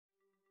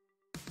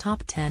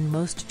top 10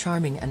 most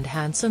charming and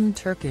handsome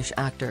Turkish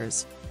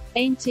actors.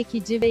 En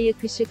çekici ve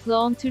yakışıklı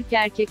 10 Türk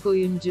erkek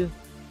oyuncu.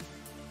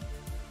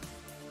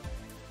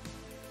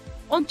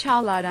 10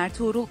 Çağlar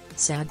Ertuğrul.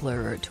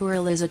 Çağlar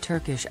Ertuğrul is a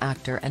Turkish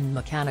actor and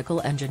mechanical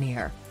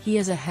engineer. He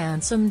is a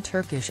handsome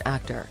Turkish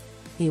actor.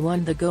 He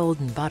won the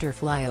Golden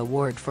Butterfly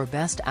Award for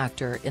Best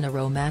Actor in a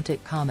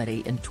Romantic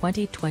Comedy in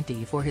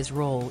 2020 for his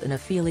role in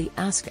Afili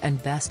Ask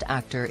and Best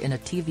Actor in a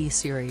TV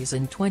series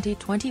in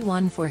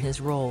 2021 for his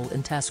role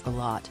in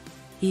Teşkilat.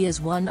 He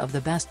is one of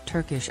the best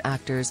Turkish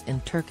actors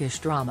in Turkish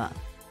drama.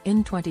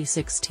 In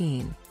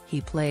 2016, he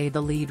played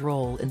the lead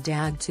role in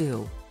Dag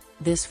 2.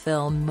 This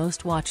film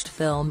most watched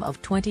film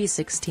of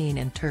 2016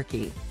 in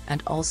Turkey,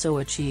 and also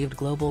achieved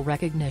global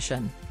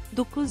recognition.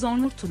 9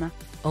 Onur Tuna.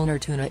 Onur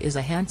Tuna is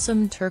a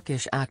handsome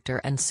Turkish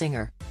actor and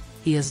singer.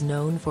 He is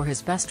known for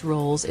his best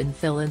roles in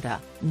Filinta,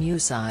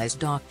 Musiz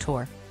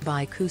Doktor,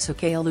 By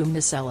Kusukayalum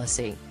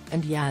Meselesi,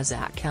 and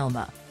Yazak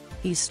Kelma.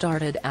 He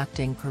started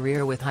acting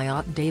career with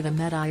Hayat Devam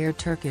Ediyor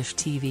Turkish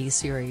TV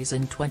series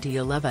in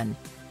 2011.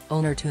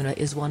 Onur Tuna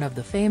is one of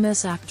the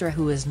famous actor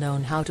who is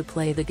known how to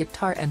play the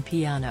guitar and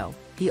piano.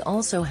 He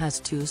also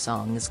has 2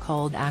 songs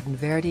called Adın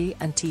Verdi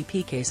and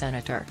TPK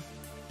Senator.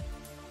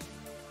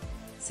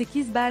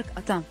 8 Berk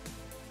Atan.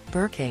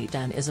 Berk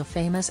Atan is a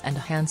famous and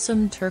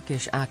handsome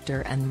Turkish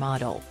actor and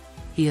model.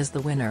 He is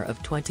the winner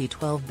of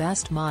 2012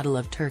 Best Model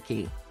of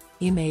Turkey.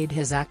 He made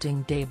his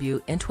acting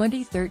debut in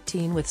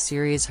 2013 with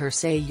series Her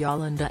Say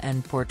Yolanda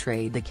and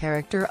portrayed the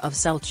character of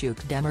Selçuk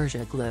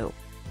Demircioğlu.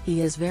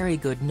 He is very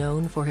good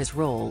known for his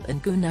role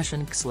in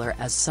Güneşin Kızları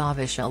as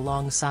Savaş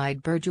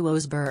alongside Burcu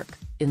Özberk,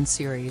 in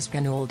series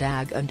Gönül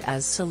Dag and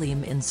as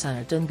Selim in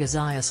Sanatın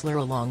Gazayaslar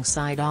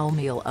alongside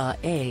Almil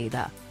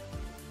Ada.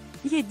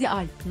 7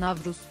 Alp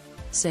Navruz.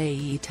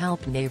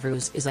 Alp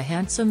Navruz is a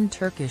handsome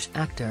Turkish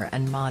actor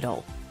and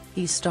model.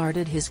 He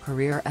started his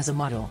career as a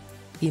model.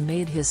 He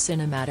made his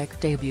cinematic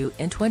debut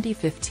in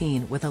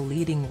 2015 with a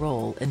leading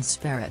role in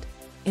Spirit.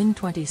 In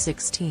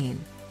 2016,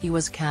 he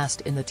was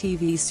cast in the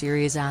TV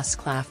series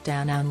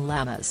Aşklardan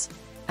Anlamaz.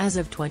 As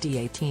of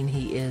 2018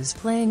 he is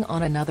playing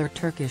on another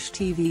Turkish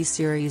TV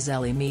series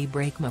Elimi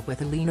Bırakma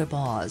with Alina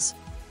Boz.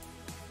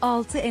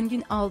 6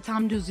 Engin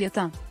Altan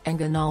Düzyatan.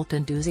 Engin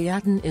Altan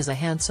Düzyatan is a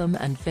handsome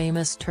and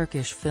famous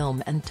Turkish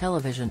film and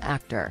television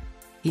actor.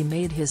 He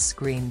made his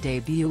screen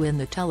debut in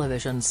the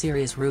television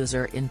series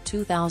Rüzgar in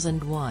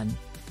 2001.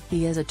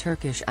 He is a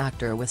Turkish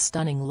actor with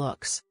stunning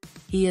looks.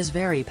 He is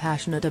very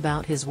passionate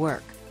about his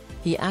work.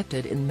 He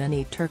acted in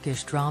many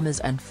Turkish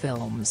dramas and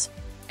films.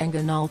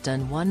 Engin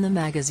Altan won the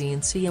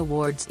magazine C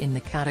Awards in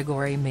the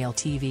category Male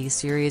TV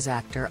Series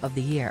Actor of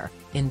the Year,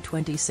 in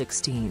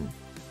 2016.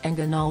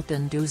 Engin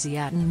Altan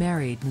Düzyatan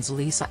married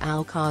Nzlisa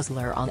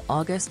Alkazlar on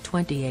August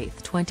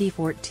 28,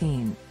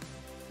 2014.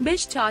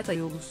 5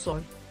 Çağatay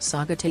Ulusoy.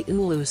 Çağatay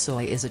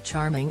Ulusoy is a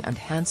charming and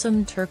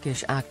handsome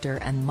Turkish actor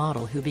and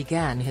model who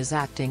began his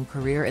acting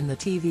career in the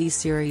TV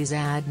series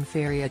Adın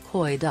Feriye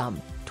Koydum,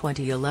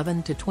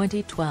 2011 to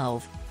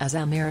 2012, as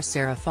Amir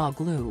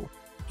Sarafoglu.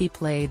 He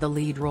played the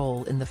lead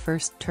role in the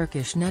first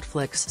Turkish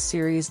Netflix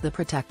series The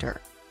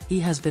Protector. He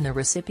has been a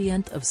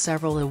recipient of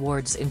several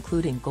awards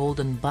including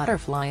Golden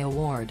Butterfly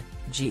Award,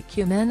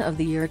 GQ Men of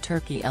the Year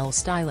Turkey El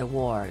Style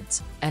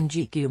Awards, and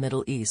GQ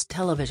Middle East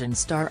Television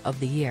Star of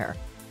the Year.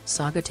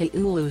 Çağatay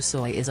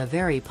Ulusoy is a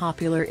very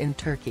popular in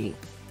Turkey.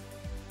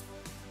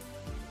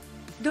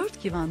 4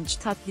 Kivanc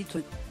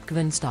Tatlitug.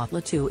 Kivanc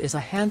Tatlitug is a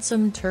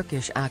handsome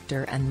Turkish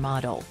actor and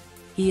model.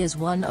 He is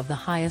one of the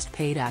highest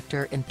paid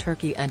actor in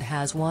Turkey and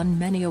has won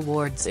many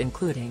awards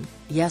including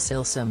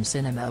Yeşilçam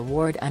Cinema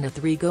Award and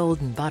 3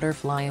 Golden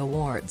Butterfly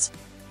Awards.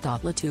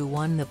 Tatlitug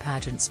won the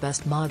pageant's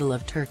Best Model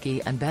of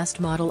Turkey and Best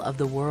Model of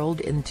the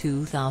World in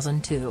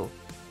 2002.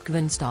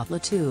 Kivanc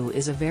Tatlitug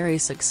is a very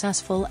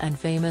successful and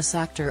famous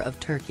actor of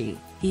Turkey.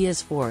 He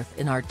is 4th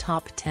in our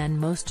top 10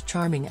 most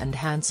charming and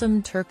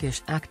handsome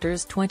Turkish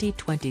actors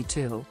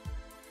 2022.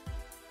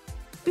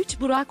 3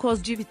 Burak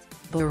Ozcivit.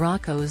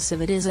 Burak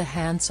Ozcivit is a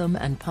handsome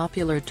and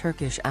popular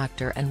Turkish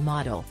actor and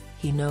model.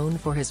 He known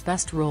for his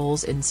best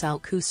roles in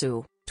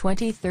Salkusu,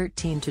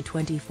 2013 to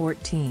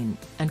 2014,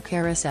 and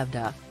Kara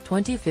Sevda,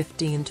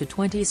 2015 to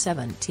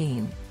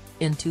 2017.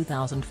 In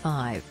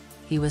 2005,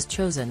 he was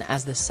chosen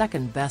as the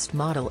 2nd best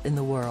model in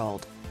the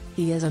world.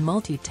 He is a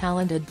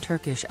multi-talented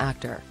Turkish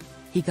actor.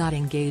 He got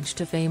engaged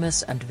to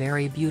famous and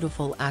very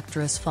beautiful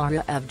actress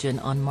Farah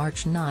Evgen on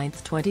March 9,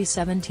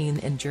 2017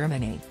 in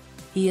Germany.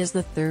 He is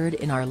the 3rd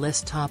in our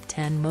list top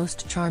 10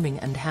 most charming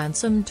and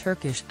handsome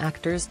Turkish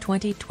actors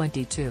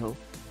 2022.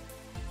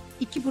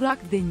 2 Burak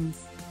Deniz.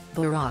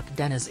 Burak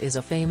Deniz is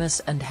a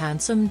famous and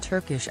handsome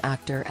Turkish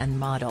actor and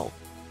model.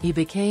 He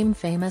became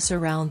famous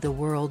around the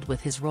world with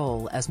his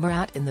role as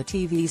Murat in the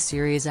TV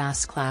series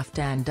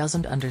Aşklardan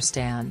Doesn't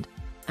Understand.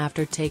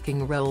 After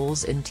taking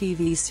roles in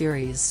TV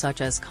series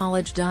such as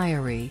College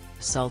Diary,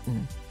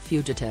 Sultan,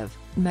 Fugitive,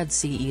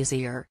 Medsi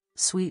Easier,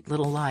 Sweet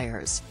Little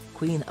Liars,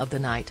 Queen of the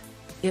Night.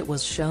 It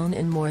was shown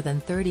in more than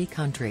 30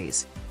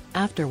 countries.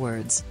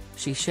 Afterwards,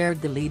 she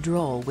shared the lead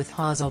role with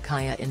Hazel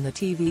Kaya in the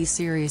TV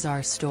series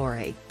Our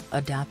Story.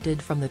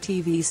 adapted from the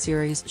TV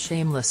series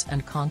Shameless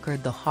and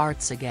conquered the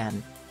hearts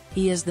again.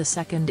 He is the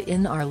second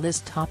in our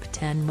list top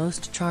 10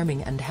 most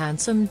charming and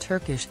handsome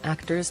Turkish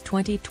actors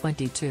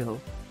 2022.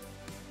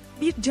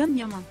 Bircan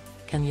Yaman.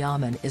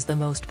 Yaman is the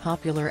most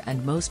popular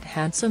and most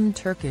handsome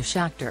Turkish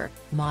actor,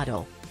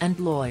 model, and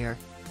lawyer.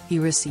 He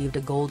received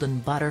a Golden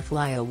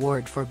Butterfly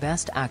Award for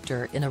Best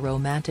Actor in a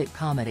Romantic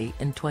Comedy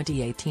in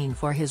 2018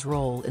 for his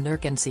role in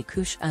Erkenci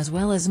Kuş as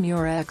well as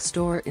Murex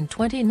Door in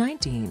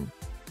 2019.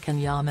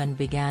 Yaman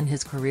began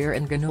his career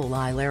in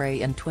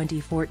Gönül in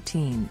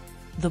 2014.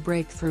 The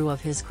breakthrough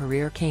of his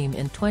career came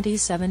in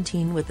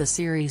 2017 with the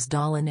series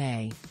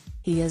Dolunay.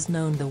 He is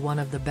known as one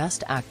of the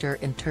best actor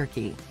in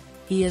Turkey.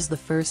 He is the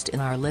first in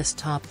our list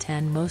top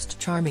 10 most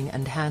charming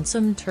and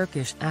handsome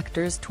Turkish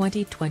actors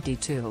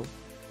 2022.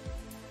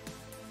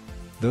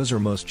 Those are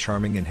most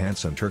charming and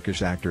handsome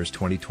Turkish actors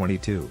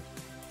 2022.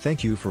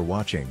 Thank you for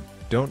watching.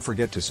 Don't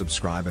forget to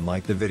subscribe and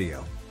like the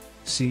video.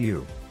 See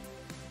you.